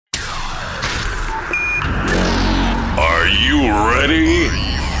you ready?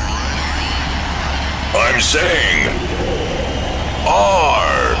 I'm saying,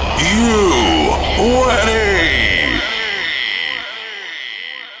 are you ready?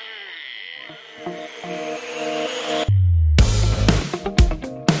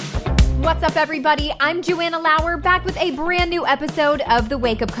 What's up, everybody? I'm Joanna Lauer, back with a brand new episode of The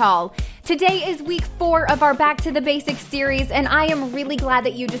Wake Up Call. Today is week 4 of our Back to the Basics series, and I am really glad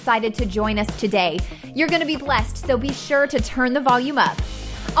that you decided to join us today. You're going to be blessed, so be sure to turn the volume up.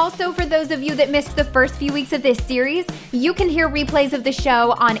 Also, for those of you that missed the first few weeks of this series, you can hear replays of the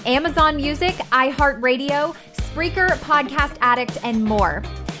show on Amazon Music, iHeartRadio, Spreaker, Podcast Addict, and more.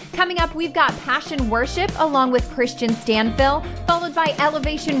 Coming up, we've got Passion Worship along with Christian Stanfill, followed by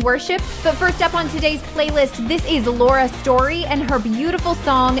Elevation Worship. But first up on today's playlist, this is Laura Story and her beautiful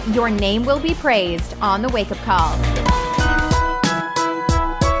song, Your Name Will Be Praised, on The Wake Up Call.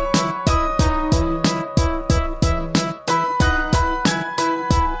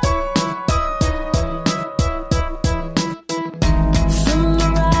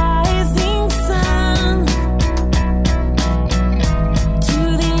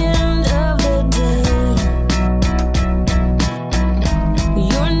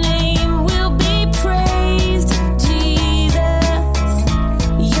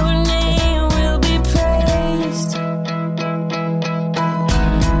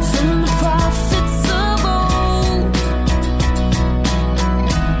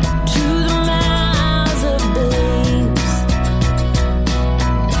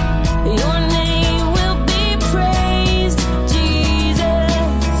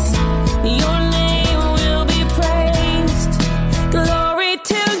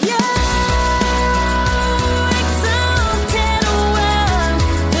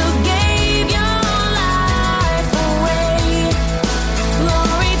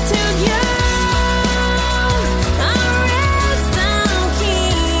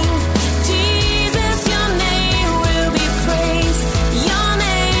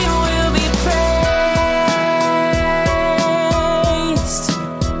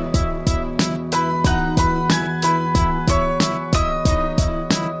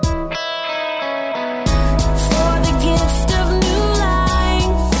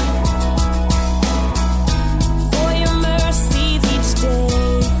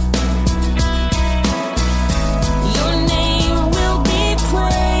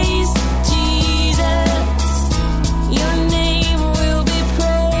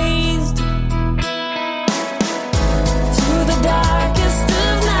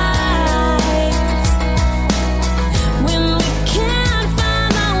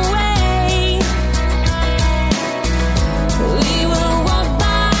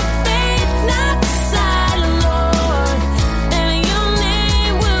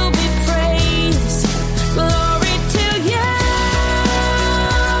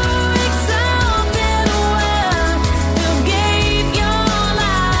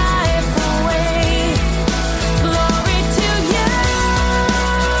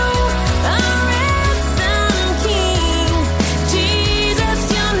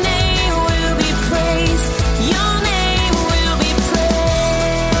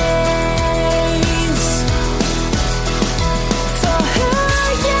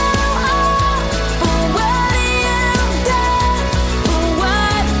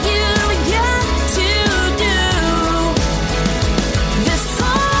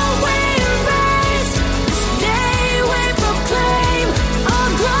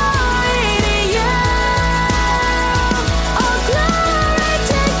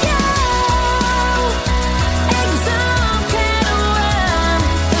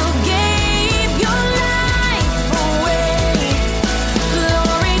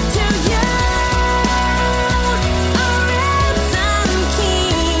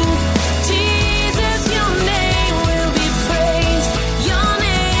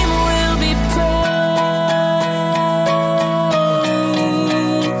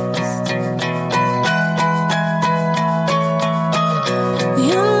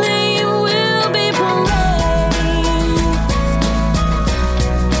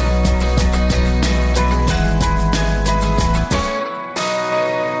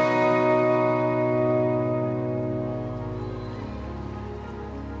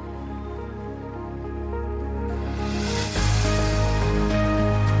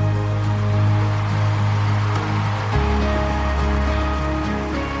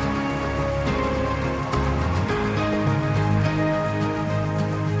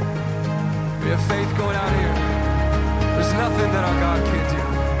 nothing that our God can't do.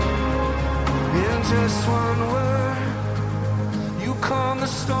 In just one word, you calm the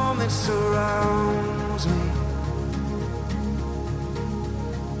storm that surrounds me.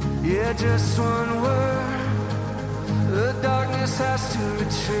 Yeah, just one word, the darkness has to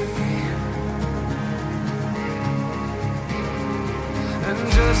retreat. And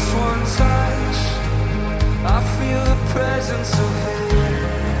just one touch, I feel the presence of heaven.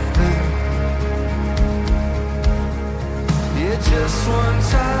 Yeah, just one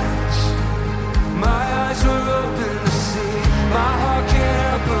touch, my eyes were open to see. My heart can't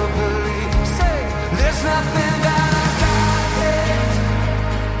help but believe. Say, there's nothing that I can't.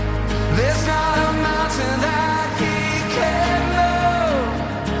 There's not a mountain that he can't move.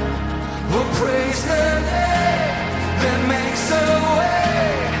 We'll praise the name that makes a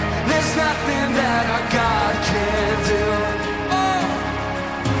way. There's nothing that our God can't do. Oh,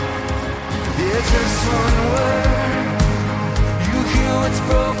 yeah, just one word, you heal what's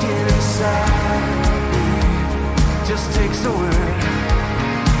broken inside me. Just takes a word,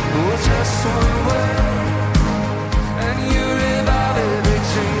 oh, just one word, and you revive every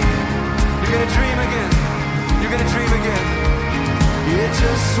dream. You're gonna dream again. You're gonna dream again. Yeah,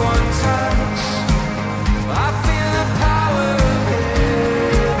 just one touch, I feel the power of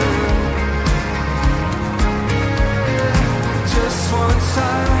heaven. Just one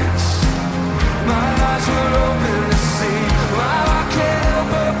touch, my eyes were open to see. My heart can't help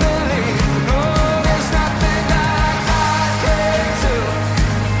but believe. No, there's nothing that I can't do.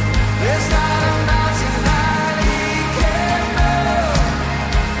 There's not a mountain that he can't move.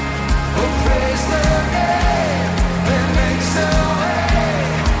 Oh, praise the name that makes a way.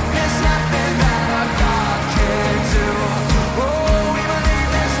 There's nothing that our God can't do. Oh, we believe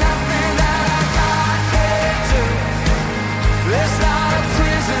there's nothing that our God can't do. There's not a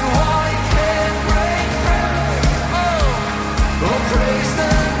prison wall he can't break through. Oh, praise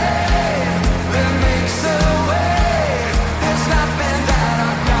the name that makes a way. There's nothing that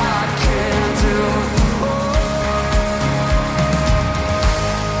our God can't do.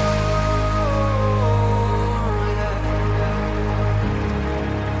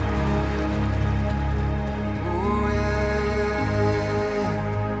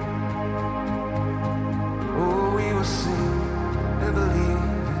 Oh, we will sing and believe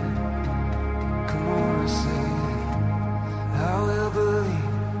it. Come on and sing it. I will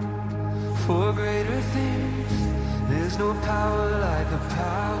believe for greater things. There's no power like the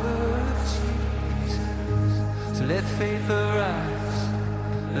power of Jesus. So let faith arise.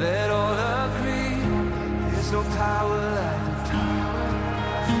 Let all agree. There's no power like the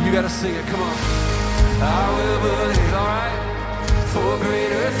power. You gotta sing it, come on. I will believe, alright? For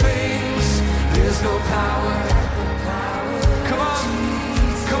greater things. There's no power. Come on,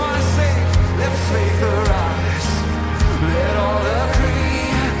 come on and sing. Let faith arise. Let all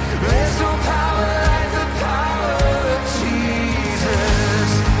agree. There's no power like the power of Jesus.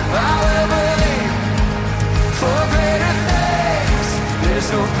 I will believe for greater things. There's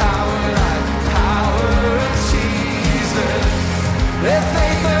no power like the power of Jesus. Let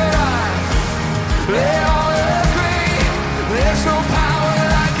faith arise. Let all agree. There's no power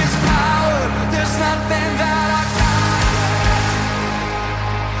like his power. There's nothing that I can't.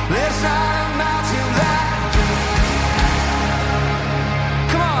 There's not a mountain that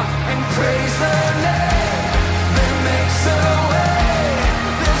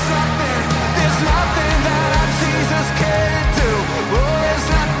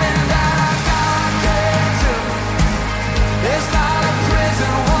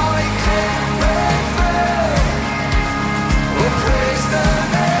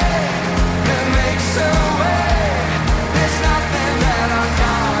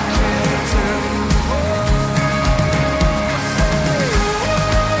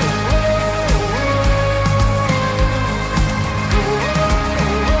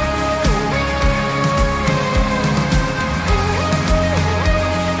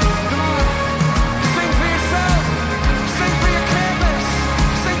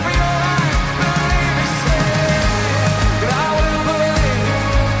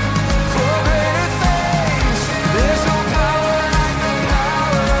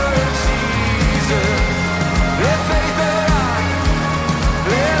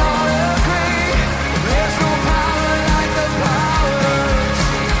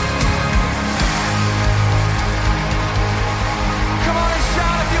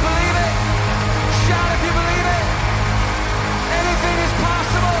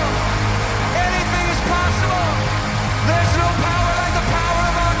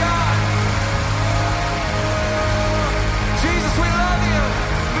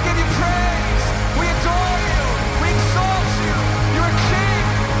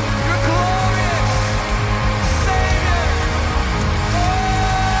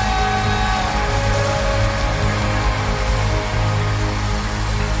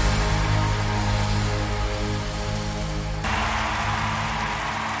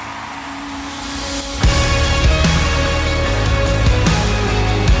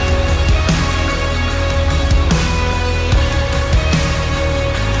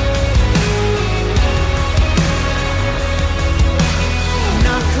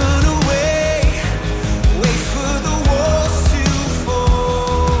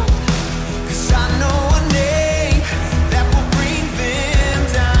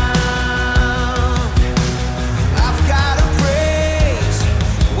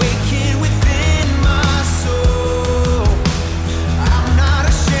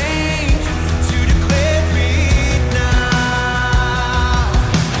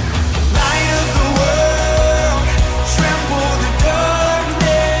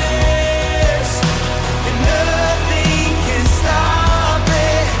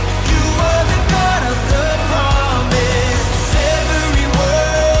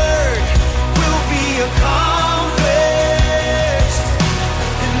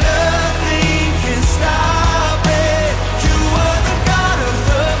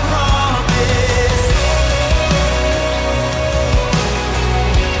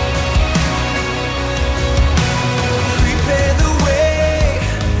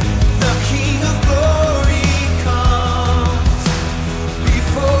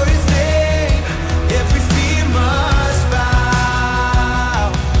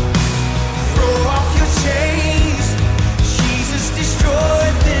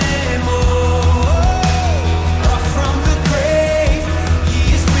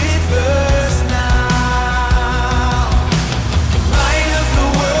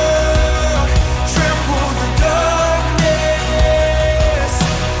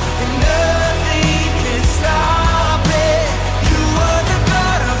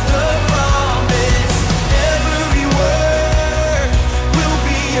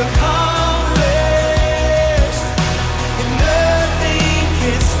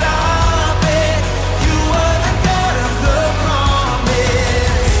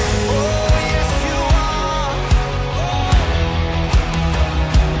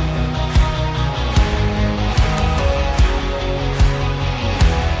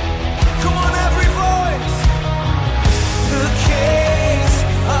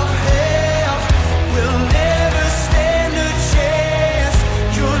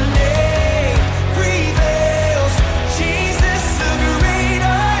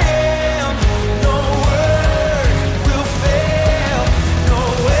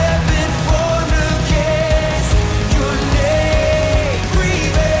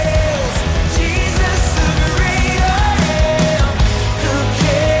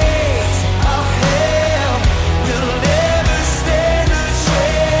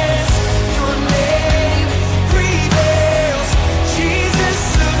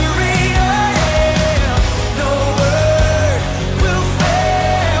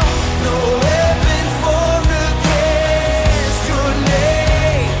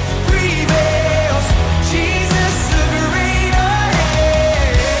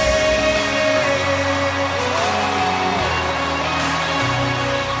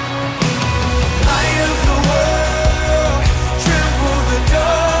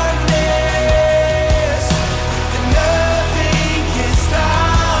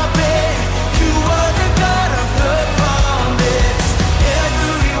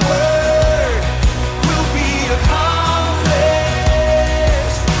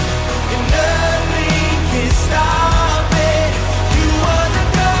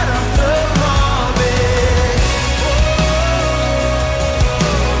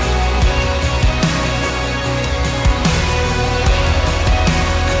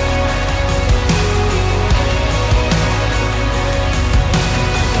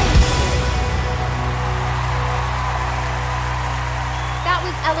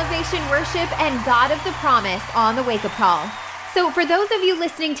worship and God of the promise on the Wake Up Call. So for those of you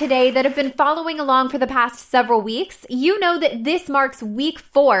listening today that have been following along for the past several weeks, you know that this marks week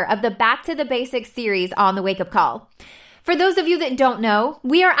 4 of the Back to the Basics series on the Wake Up Call. For those of you that don't know,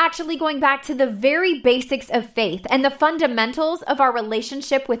 we are actually going back to the very basics of faith and the fundamentals of our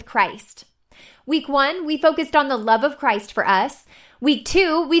relationship with Christ. Week 1, we focused on the love of Christ for us. Week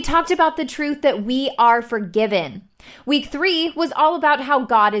 2, we talked about the truth that we are forgiven. Week 3 was all about how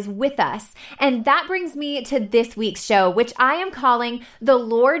God is with us. And that brings me to this week's show, which I am calling The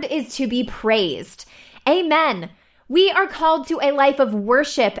Lord is to be Praised. Amen. We are called to a life of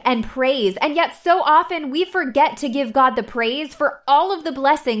worship and praise, and yet so often we forget to give God the praise for all of the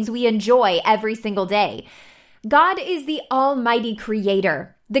blessings we enjoy every single day. God is the almighty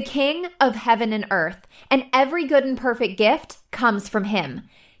creator, the King of heaven and earth, and every good and perfect gift comes from him.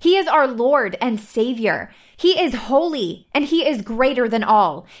 He is our Lord and Savior. He is holy and he is greater than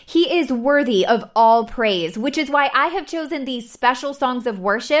all. He is worthy of all praise, which is why I have chosen these special songs of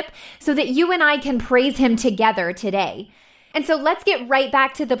worship so that you and I can praise him together today. And so let's get right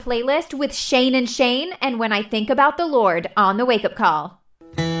back to the playlist with Shane and Shane and When I Think About the Lord on the Wake Up Call.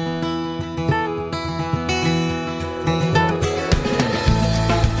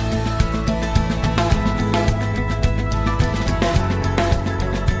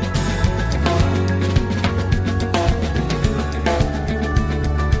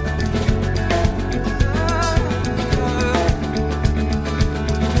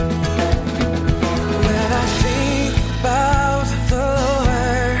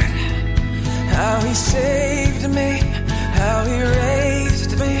 He saved me, how he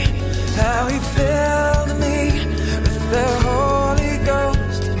raised me, how he filled me with the Holy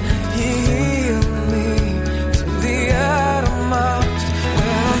Ghost. He healed me to the uttermost. When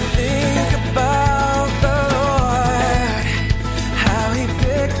I think about the Lord, how he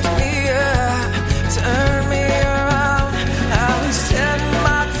picked me up, turned me around, how he set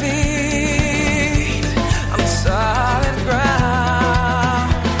my feet on solid ground.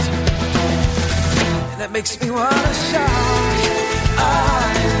 That makes me want to shout,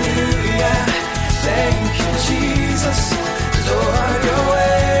 hallelujah, thank you, Jesus, Lord, you're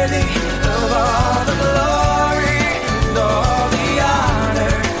worthy of all the glory, and all the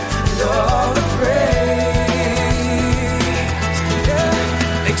honor, and all the praise. Yeah,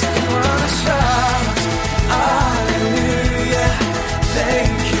 makes me want to shout, hallelujah,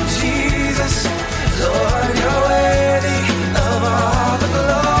 thank you, Jesus, Lord, you're worthy of all the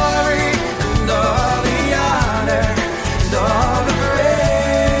glory, and all all the praise.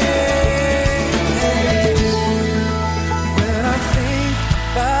 When I think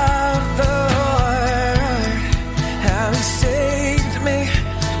about the Lord, how he saved me,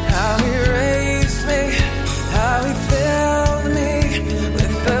 how he raised me, how he filled me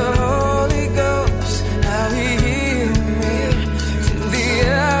with the Holy Ghost, how he healed me to the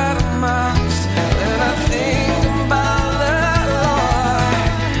uttermost. When I think about the Lord,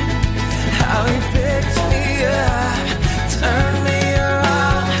 how he picked me up, turn me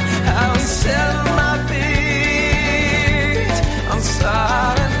around, how he set my feet on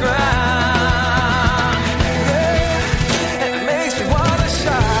solid ground. Yeah, it makes me want to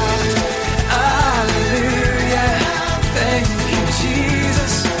shout, hallelujah, thank you,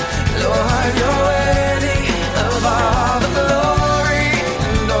 Jesus, Lord, you're worthy of all the glory,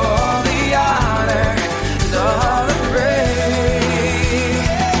 and all the honor, and all the praise.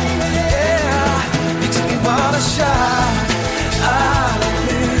 Yeah, makes me want to shout,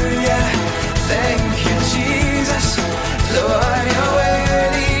 hallelujah, thank you, Jesus, Lord, you're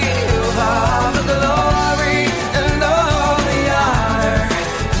worthy of all the glory, and all the honor,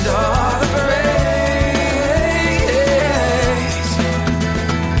 and all the praise.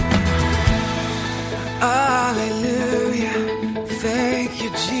 Hallelujah, thank you,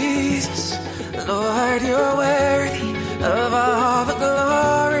 Jesus, Lord, you're worthy of all the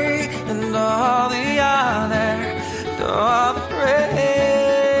glory, and all the honor, and all the praise.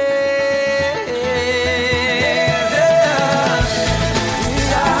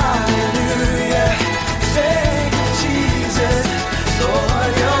 Hallelujah, thank you, Jesus,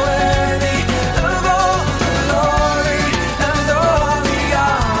 Lord, you're worthy of all the glory, and all the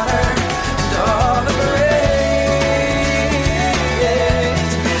honor, and all the praise,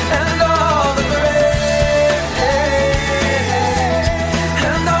 and all the praise,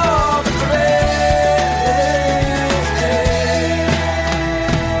 and all the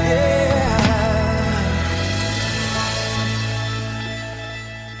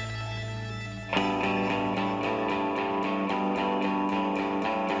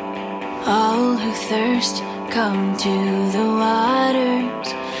All who thirst, come to the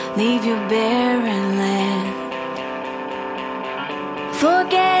waters. leave your barren land.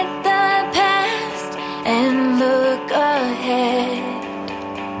 Forget the past and look ahead.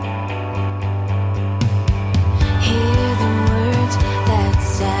 Hear the words that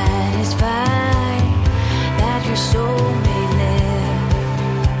satisfy, that your soul may live.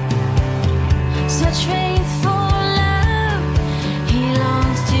 Such faithful love he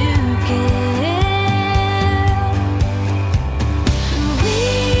longs to give. We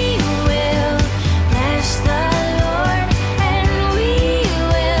will bless the Lord, and we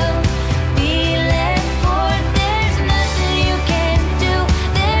will be led forth. There's nothing you can do.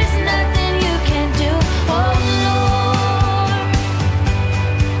 There's nothing you can do, oh Lord.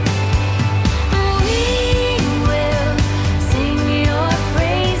 We will sing your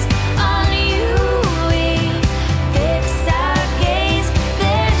praise. On you we fix our gaze.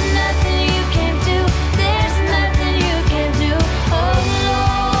 There's nothing you can do. There's nothing you can do, oh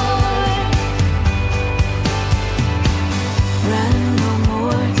Lord. Run no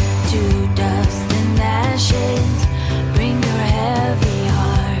more to dust and ashes. Bring your heavy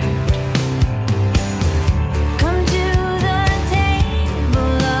heart. Come to the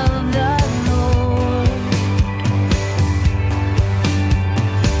table of the Lord.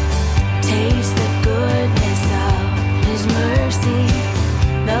 Taste the goodness of his mercy,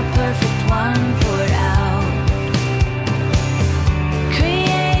 the perfect one poured out.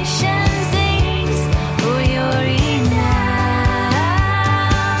 Creation sings for your renown.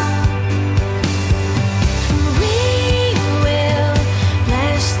 We will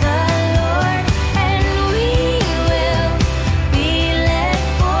bless the Lord, and we will be led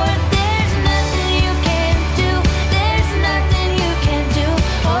forth. There's nothing you can do. There's nothing you can do,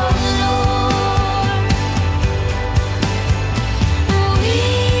 oh Lord. We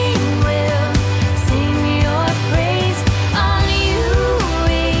will sing your praise. On you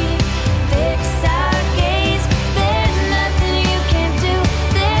we fix our gaze. There's nothing you can do.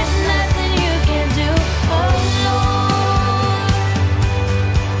 There's nothing you can do, oh Lord.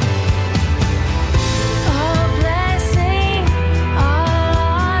 All blessing, all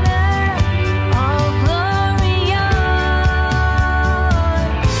honor, all glory yours.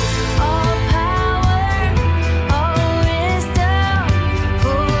 All power, all wisdom,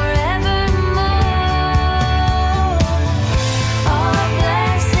 forevermore. All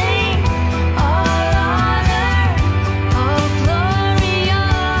blessing, all honor, all glory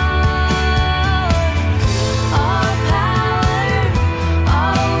yours. All power,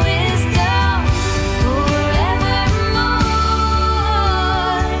 all wisdom, forevermore.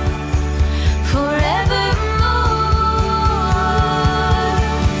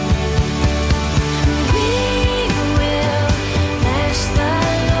 We will bless the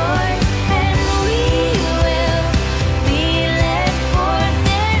Lord, and we will be led forth.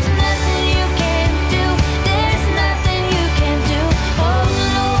 There's nothing you can do. There's nothing you can do, oh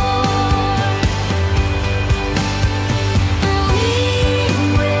Lord. We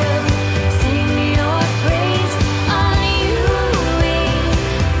will sing your praise. On you we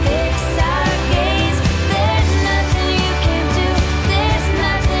fix our gaze. There's nothing you can do. There's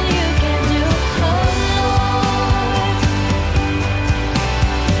nothing you can do, oh Lord.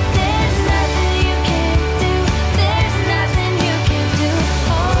 There's nothing you can do. There's nothing you can do,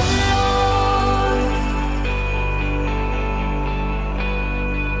 oh Lord.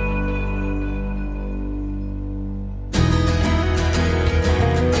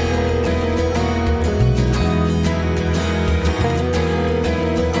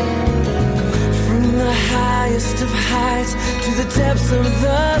 From the highest of heights to the depths of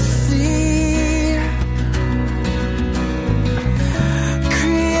the sea,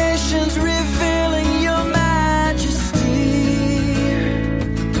 creation's revealing your majesty.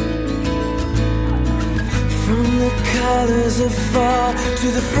 From the colors of fall to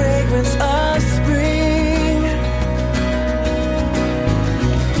the fragrance of spring,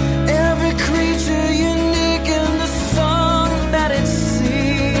 every creature unique in the song that it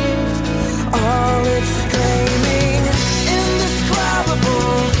sings. All exclaiming,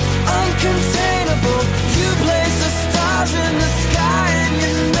 indescribable, uncontainable. You place the stars in the sky and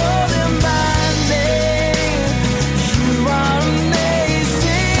you know them by name. You are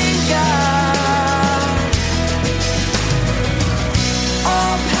amazing, God.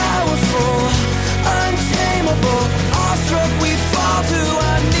 All powerful, untamable, awestruck we fall to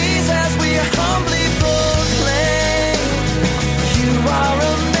our knees as we humbly proclaim. You are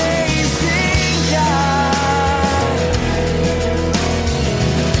amazing, God.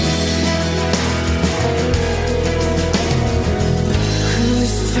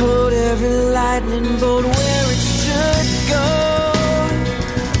 Who's told every lightning bolt where it should go?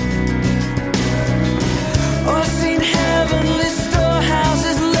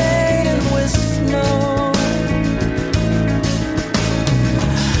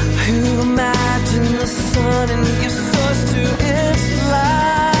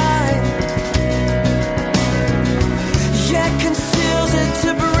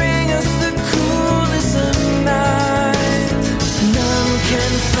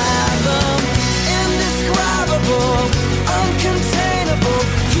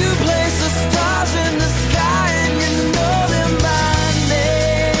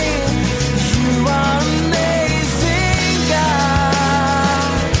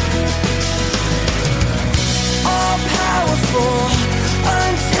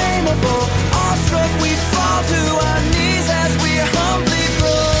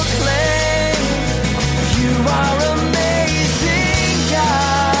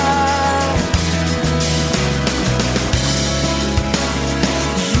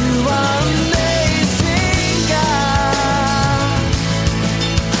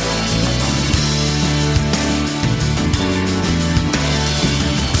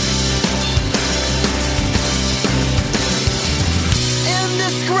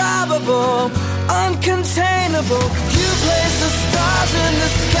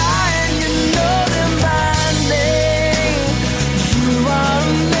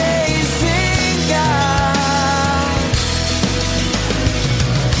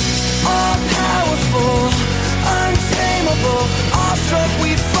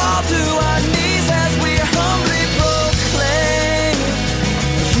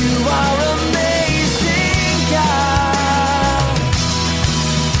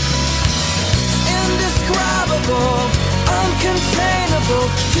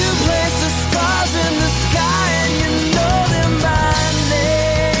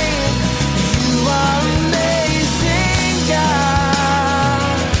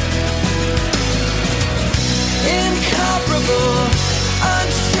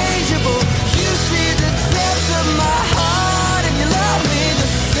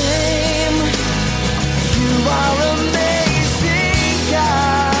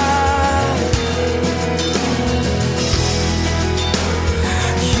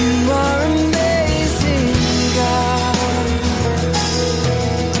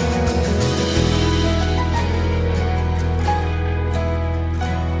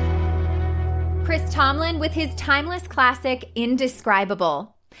 with his timeless classic,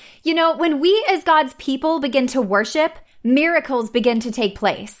 Indescribable. You know, when we as God's people begin to worship, miracles begin to take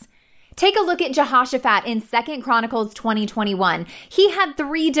place. Take a look at Jehoshaphat in 2 Chronicles 20:21. He had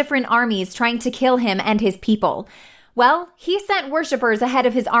 3 different armies trying to kill him and his people. Well, he sent worshipers ahead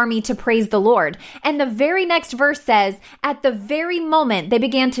of his army to praise the Lord. And the very next verse says, at the very moment they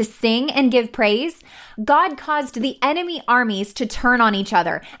began to sing and give praise, God caused the enemy armies to turn on each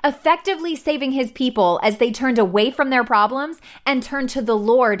other, effectively saving his people as they turned away from their problems and turned to the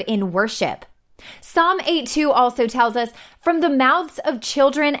Lord in worship. Psalm 8:2 also tells us, from the mouths of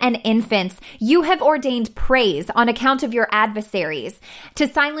children and infants, you have ordained praise on account of your adversaries, to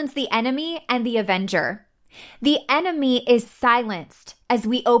silence the enemy and the avenger. The enemy is silenced as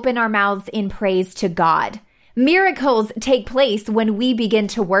we open our mouths in praise to God. Miracles take place when we begin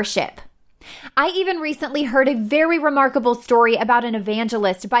to worship. I even recently heard a very remarkable story about an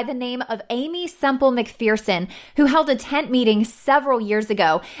evangelist by the name of Amy Semple McPherson, who held a tent meeting several years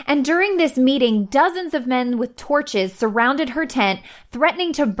ago. And during this meeting, dozens of men with torches surrounded her tent,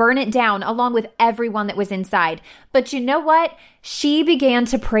 threatening to burn it down along with everyone that was inside. But you know what? She began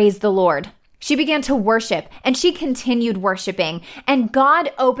to praise the Lord. She began to worship, and she continued worshiping, and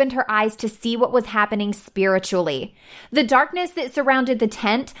God opened her eyes to see what was happening spiritually. The darkness that surrounded the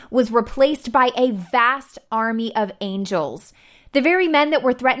tent was replaced by a vast army of angels. The very men that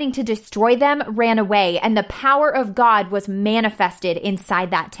were threatening to destroy them ran away, and the power of God was manifested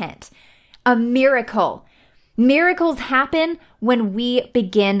inside that tent. A miracle. Miracles happen when we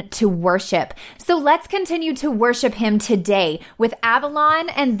begin to worship. So let's continue to worship him today with Avalon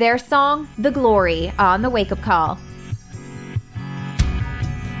and their song, The Glory, on the Wake Up Call.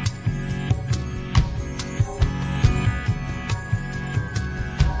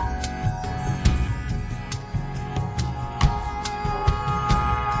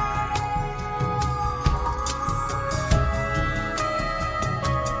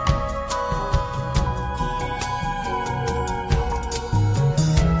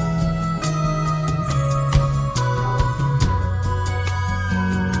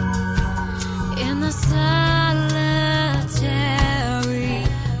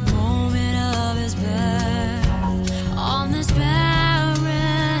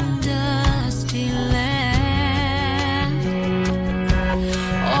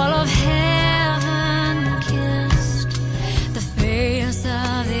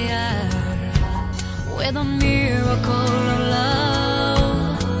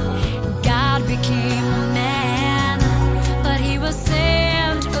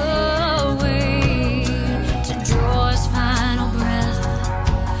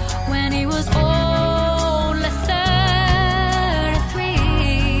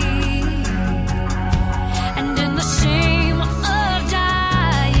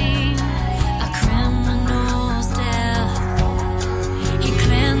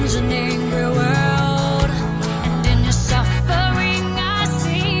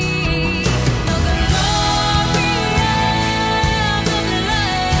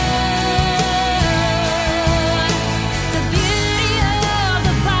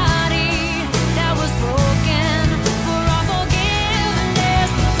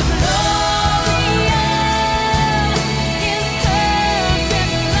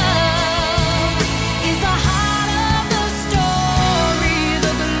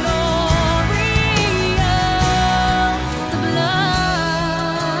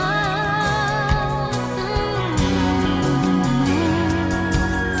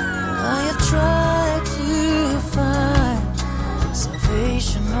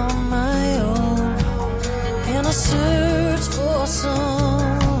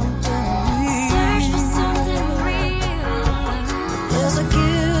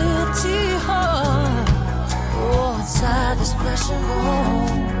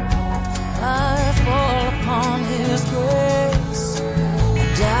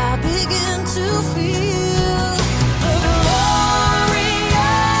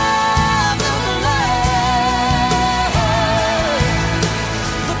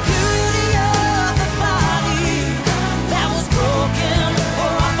 Broken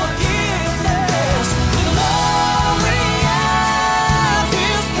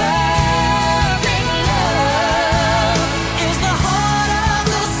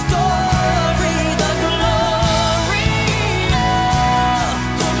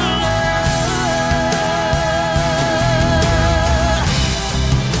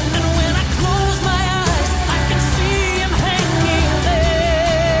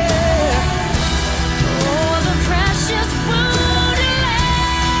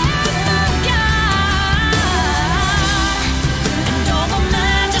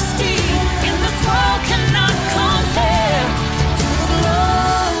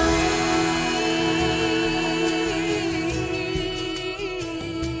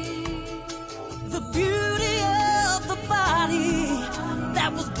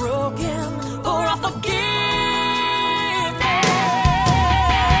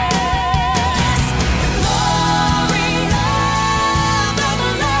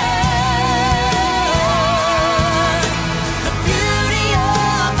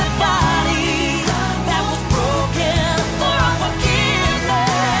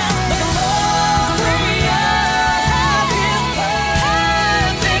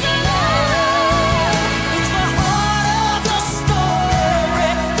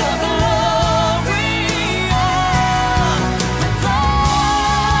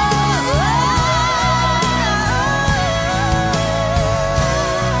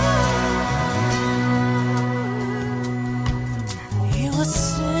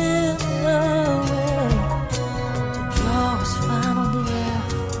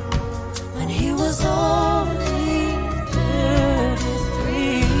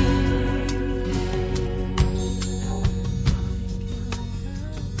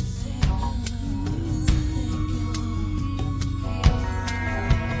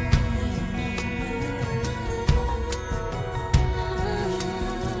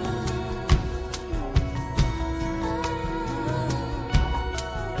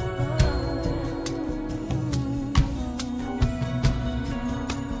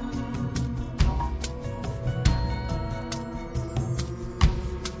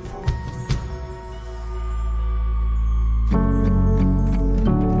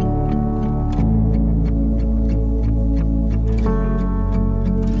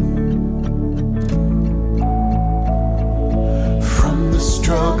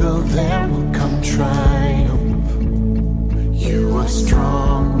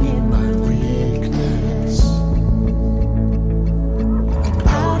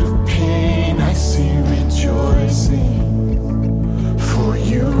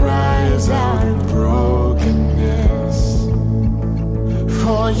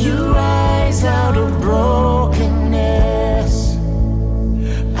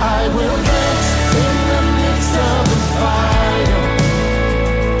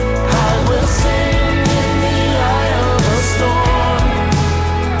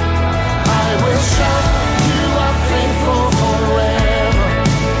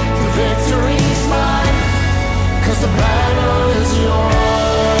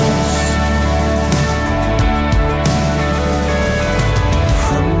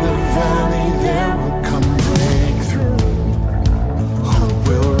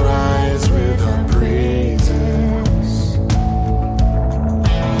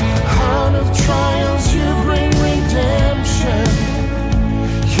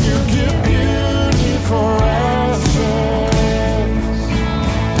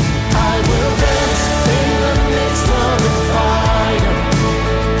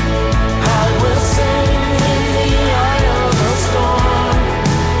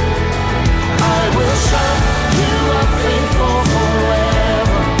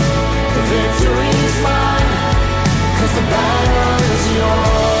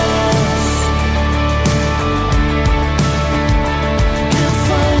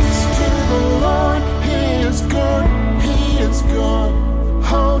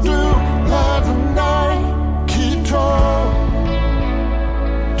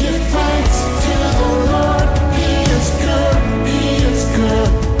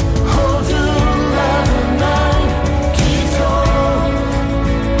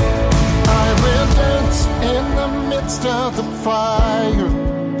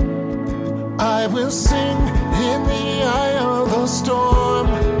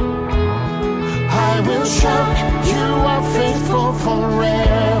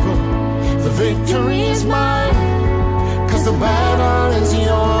victory is mine, 'cause the battle is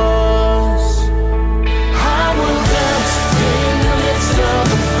yours. I will dance in the midst of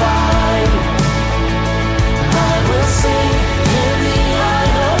the fight. I will sing in the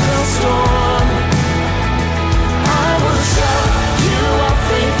eye of the storm. I will shout, you are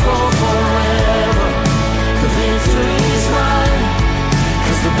faithful forever. The victory is mine,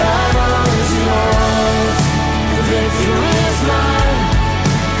 'cause the battle is yours. The victory is mine,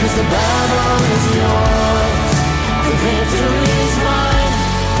 'cause the battle is yours. The victory is mine,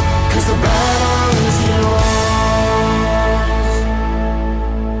 'cause the battle is yours.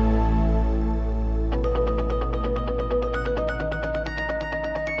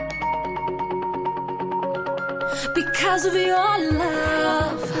 Because of your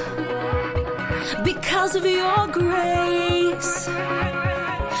love, because of your grace,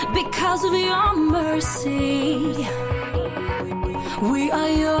 because of your mercy, we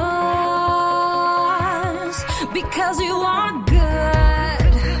are yours. Because you are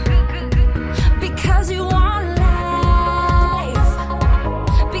good, because you are life,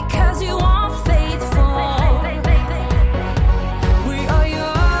 because you are faithful, we are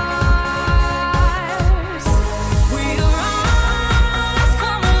yours. We arise,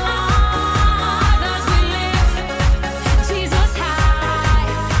 come alive as we lift Jesus high.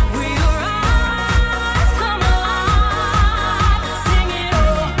 We arise, come alive, singing,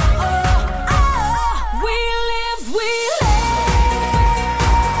 oh, oh, oh. We live for you.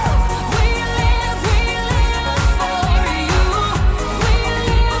 We live for you.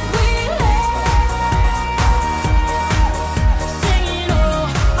 Singing, oh,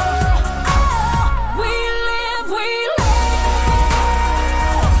 oh, oh. We live for you.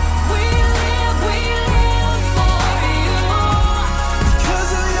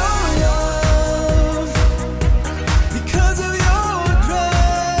 Because of your love, because of your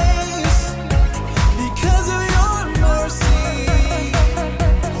grace, because of your mercy,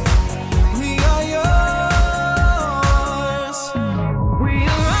 we are yours. We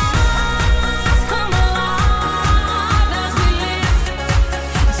arise, come alive as we lift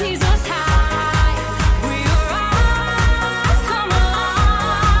Jesus high. We arise, come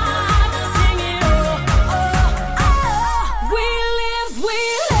alive, singing, oh, oh, oh. We live for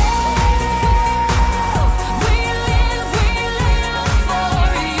you. We live for you.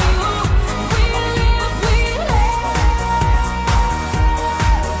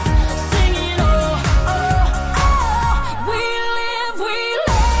 Singing, oh, oh, oh. We live for you.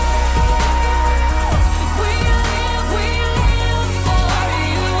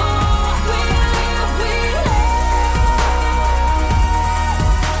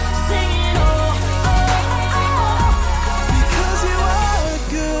 Singing, oh, Because you are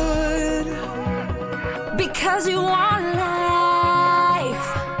good, because you are life,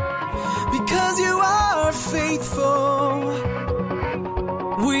 because you are faithful,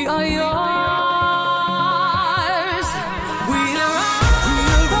 we are yours. We arise,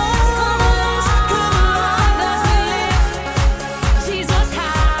 come alive as we lift Jesus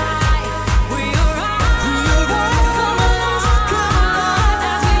high. We arise, come alive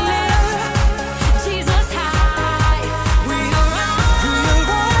as we lift Jesus high. We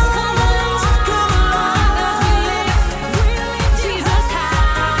arise, come alive as we lift Jesus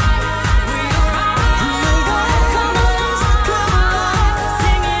high. We arise, come alive,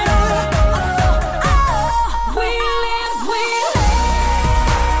 singing, oh, oh, oh. We live for you.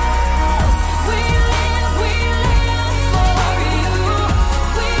 We live for you.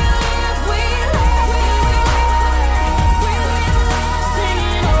 We live,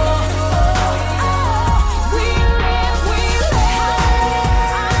 singing, oh, oh, oh. We live for you.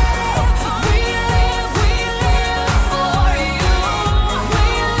 We live for you.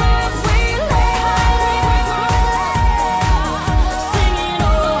 Singing,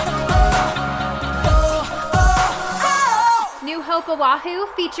 oh, oh, oh. New Hope Oahu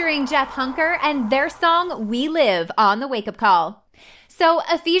featuring Jeff Hunker and their song We Live on the Wake Up Call. So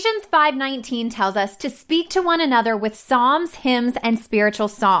Ephesians 5:19 tells us to speak to one another with psalms, hymns, and spiritual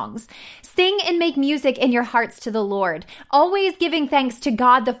songs. Sing and make music in your hearts to the Lord, always giving thanks to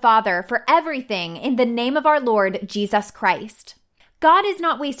God the Father for everything in the name of our Lord Jesus Christ. God is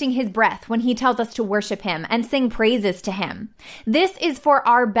not wasting his breath when he tells us to worship him and sing praises to him. This is for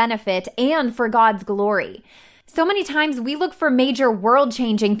our benefit and for God's glory. So many times we look for major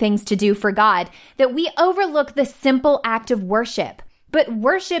world-changing things to do for God that we overlook the simple act of worship. But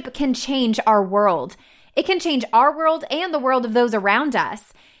worship can change our world. It can change our world and the world of those around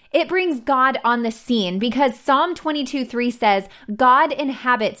us. It brings God on the scene because Psalm 22:3 says, God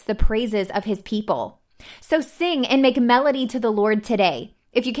inhabits the praises of his people. So sing and make melody to the Lord today.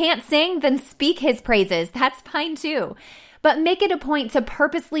 If you can't sing, then speak his praises. That's fine too. But make it a point to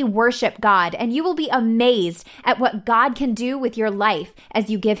purposely worship God, and you will be amazed at what God can do with your life as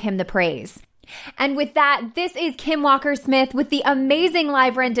you give him the praise. And with that, this is Kim Walker-Smith with the amazing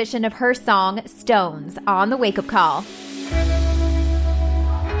live rendition of her song, Stones, on the Wake Up Call.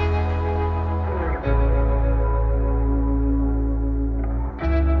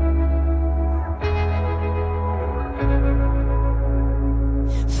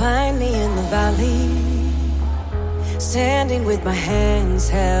 Find me in the valley, standing with my hands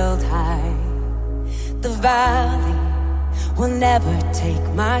held high. The valley will never take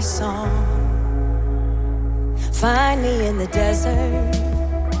my song. Find me in the desert,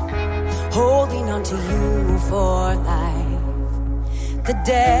 holding on to you for life. The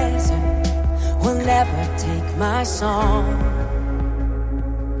desert will never take my song.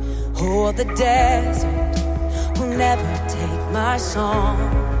 Oh, the desert will never take my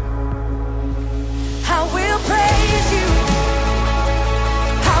song. I will praise you.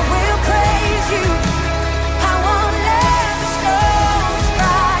 I will praise you. I won't let the stones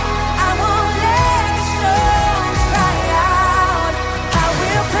cry. I won't let the stones cry out. I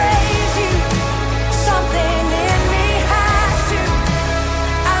will praise you. Something in me has to.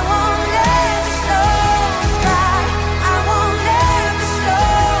 I won't let the stones cry. I won't let the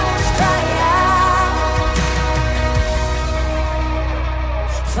stones cry out.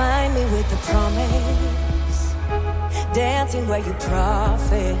 Find me with the promise, dancing where you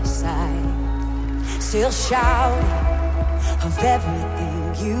prophesied, still shouting of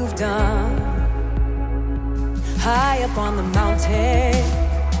everything you've done. High up on the mountain,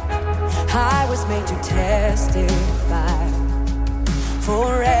 I was made to testify.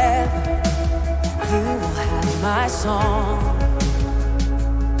 Forever, you will have my song.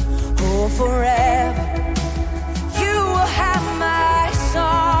 Oh, forever, you will have my song.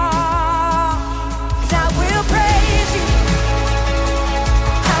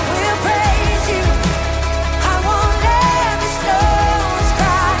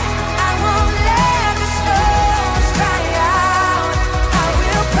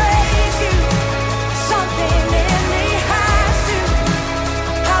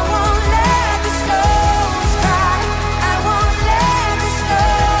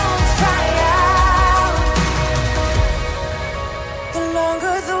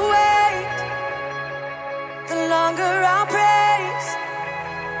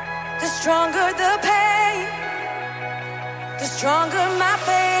 Stronger the pain, the stronger my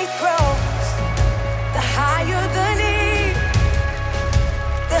faith grows. The higher the need,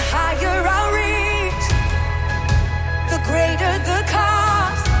 the higher I'll reach. The greater the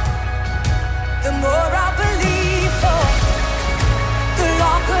cost, the more I'll believe for. The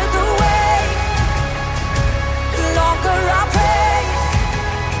longer the wait, the longer I'll praise.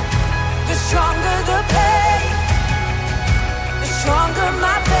 The stronger the pain, the stronger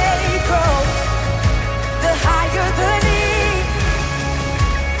my faith grows. The higher the need,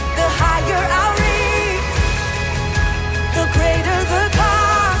 the higher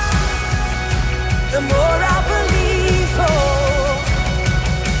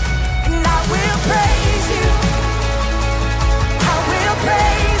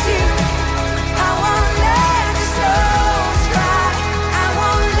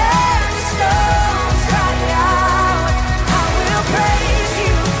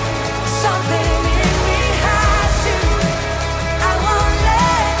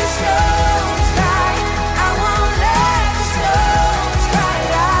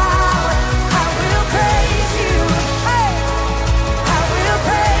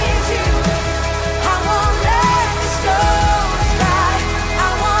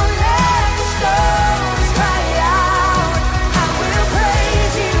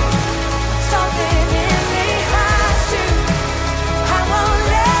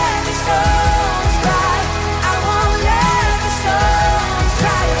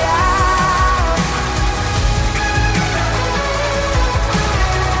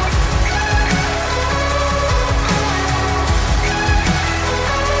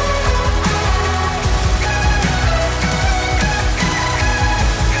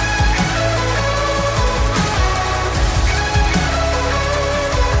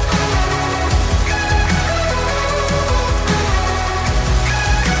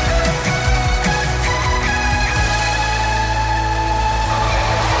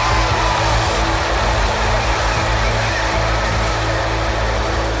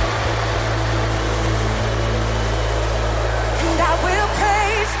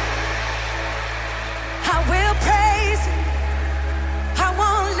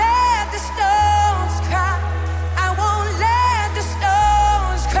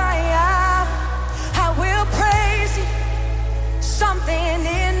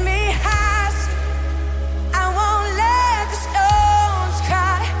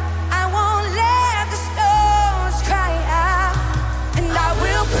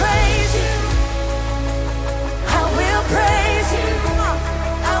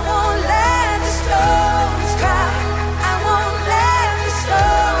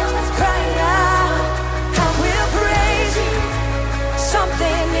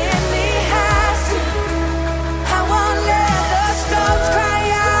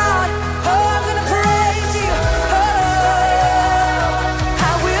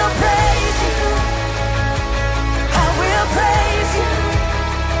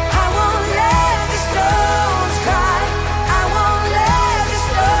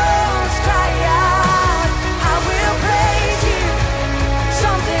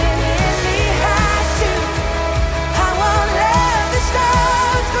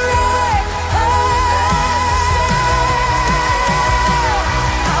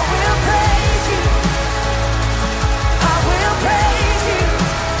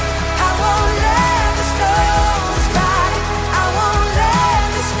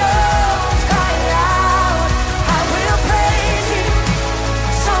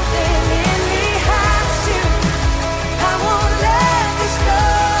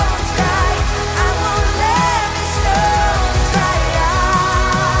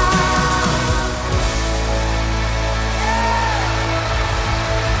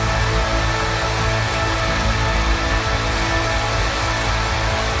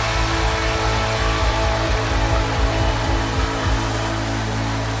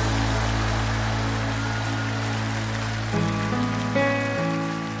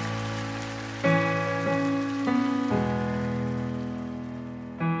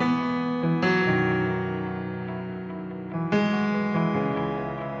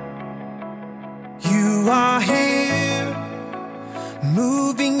You are here,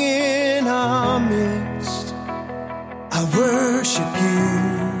 moving in our midst. I worship you,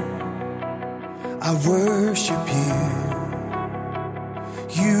 I worship you.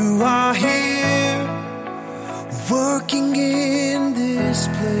 You are here, working in this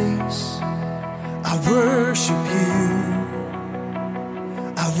place. I worship you,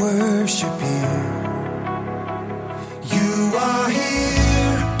 I worship you. You are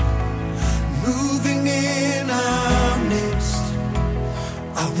here, moving in our midst.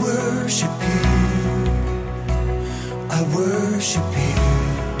 I worship you, I worship you.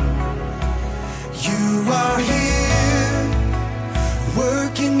 You are here,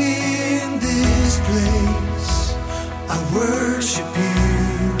 working in this place. I worship you,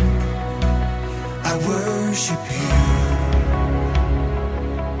 I worship you.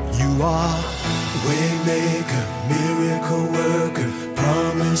 You are waymaker, miracle worker,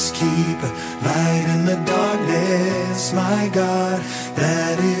 promise keeper, light in the darkness. My God,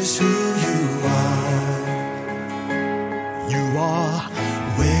 that is who you are. You are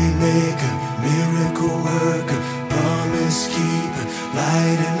waymaker, miracle worker, promise keeper,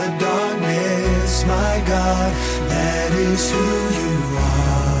 light in the darkness. My God, that is who you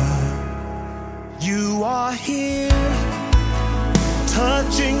are. You are here,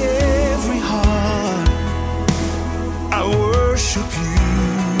 touching every heart. I worship you,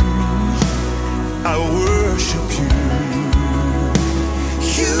 I worship you.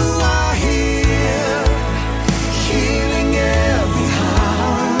 You are here, healing every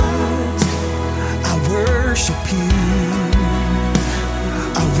heart. I worship you,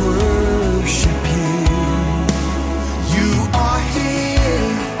 I worship you. You are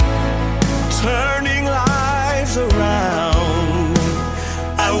here, turning lives around.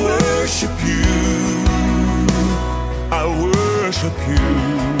 I worship you, I worship you.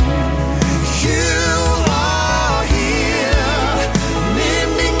 You are here,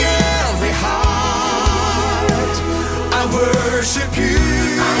 mending every heart. I worship you,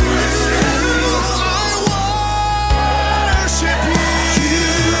 I worship you.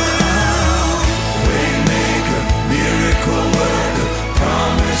 Waymaker, miracle worker,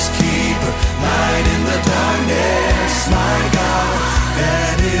 promise keeper, light in the darkness. My God,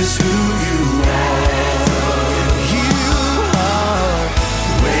 that is who you are. You are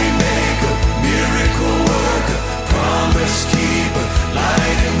waymaker, miracle worker, promise keeper,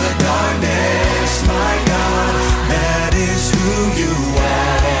 light in the darkness. My God, that is who you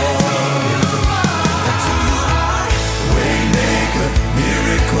are. Waymaker,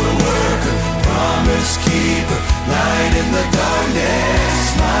 miracle worker, promise keeper, light in the darkness.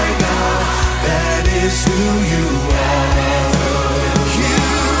 My God, that is who you are. You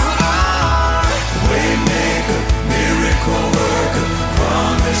are waymaker, miracle worker,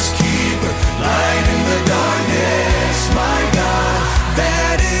 promise keeper, light in the darkness. My God,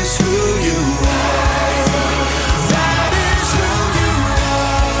 that is who you are. That is who you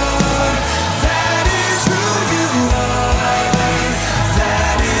are. That is who you are.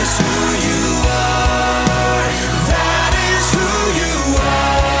 That is who you are. That is who you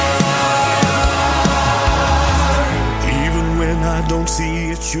are. Even when I don't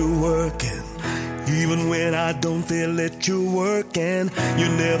see it, you're working. Even when I don't feel it, you're working. You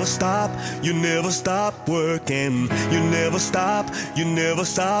never stop, you never stop working. You never stop, you never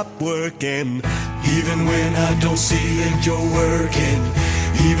stop working. Even when I don't see it, you're working.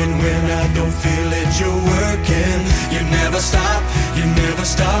 Even when I don't feel it, you're working. You never stop, you never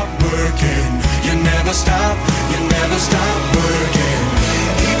stop working. You never stop, you never stop working.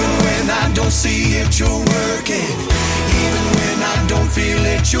 Even when I don't see it, you're working. Even when I don't feel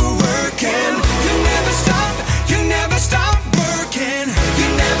it, you're working. You never stop, you never stop working. You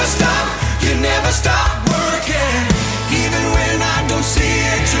never stop, you never stop working. Even when I don't see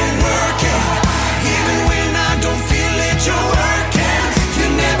it, you're working. Even when I don't feel it, you're working. You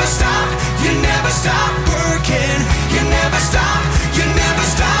never stop, you never stop working. You never stop, you never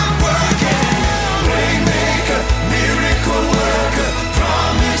stop working. Waymaker, miracle worker,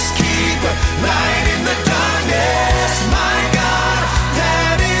 promise keeper, light in the darkness. My God,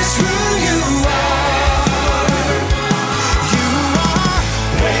 that is who you are.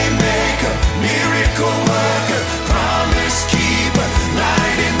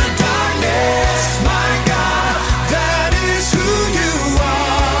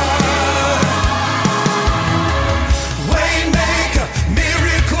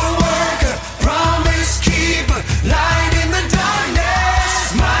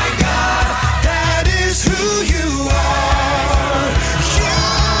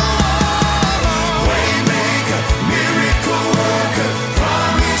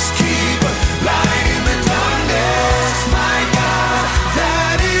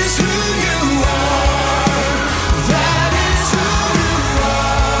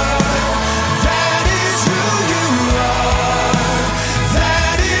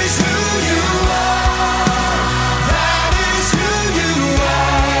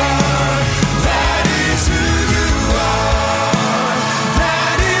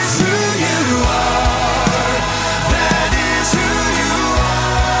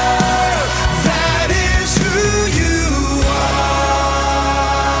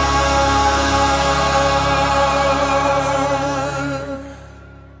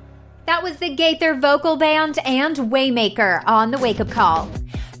 Gaither Vocal Band, and Waymaker on the Wake Up Call.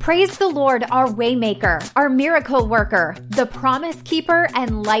 Praise the Lord, our Waymaker, our miracle worker, the promise keeper,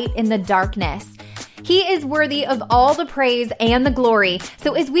 and light in the darkness. He is worthy of all the praise and the glory.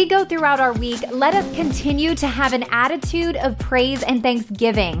 So as we go throughout our week, let us continue to have an attitude of praise and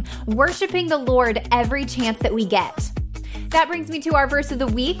thanksgiving, worshiping the Lord every chance that we get. That brings me to our verse of the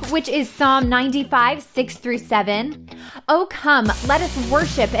week, which is Psalm 95, 6-7. Oh, come, let us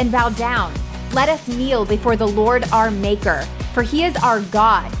worship and bow down. Let us kneel before the Lord our Maker, for he is our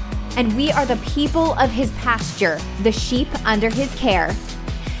God, and we are the people of his pasture, the sheep under his care.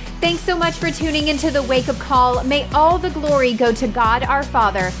 Thanks so much for tuning into the Wake Up Call. May all the glory go to God our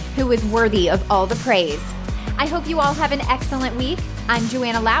Father, who is worthy of all the praise. I hope you all have an excellent week. I'm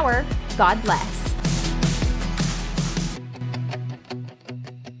Joanna Lauer. God bless.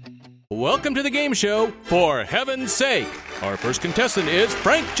 Welcome to the game show, For Heaven's Sake. Our first contestant is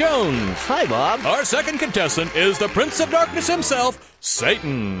Frank Jones. Hi, Bob. Our second contestant is the Prince of Darkness himself,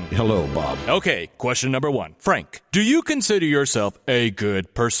 Satan. Hello, Bob. Okay, question number 1. Frank, do you consider yourself a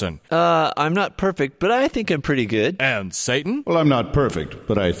good person? I'm not perfect, but I think I'm pretty good. And Satan? Well, I'm not perfect,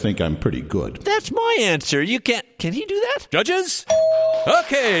 but I think I'm pretty good. That's my answer. You can't... Can he do that? Judges?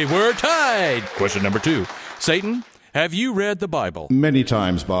 Okay, we're tied. Question number 2. Satan, have you read the Bible? Many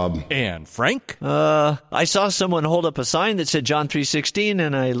times, Bob. And Frank? I saw someone hold up a sign that said John 3:16,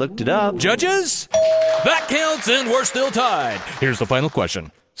 and I looked it up. Judges? That counts, and we're still tied. Here's the final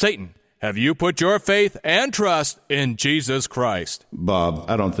question. Satan, have you put your faith and trust in Jesus Christ? Bob,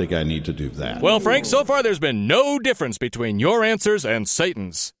 I don't think I need to do that. Well, Frank, so far there's been no difference between your answers and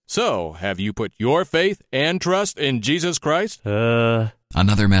Satan's. So, have you put your faith and trust in Jesus Christ?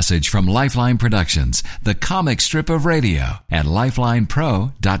 Another message from Lifeline Productions, the comic strip of radio at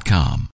lifelinepro.com.